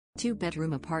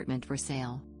2-bedroom apartment for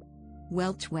sale.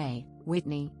 Welch Way,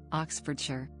 Witney,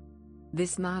 Oxfordshire.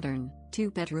 This modern,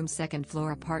 2-bedroom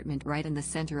second-floor apartment right in the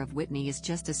center of Witney is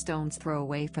just a stone's throw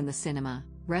away from the cinema,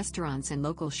 restaurants and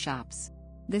local shops.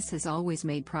 This has always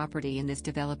made property in this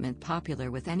development popular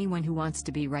with anyone who wants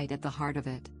to be right at the heart of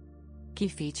it. Key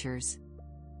features: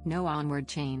 no onward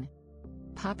chain.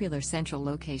 Popular central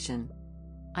location.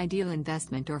 Ideal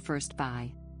investment or first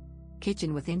buy.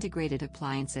 Kitchen with integrated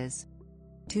appliances.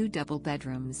 2 double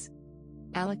bedrooms.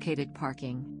 Allocated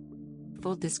parking.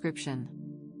 Full description.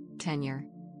 Tenure.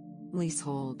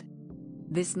 Leasehold.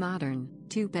 This modern,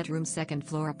 2-bedroom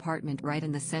second-floor apartment right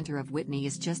in the center of Witney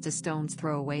is just a stone's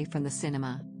throw away from the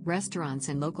cinema, restaurants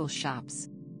and local shops.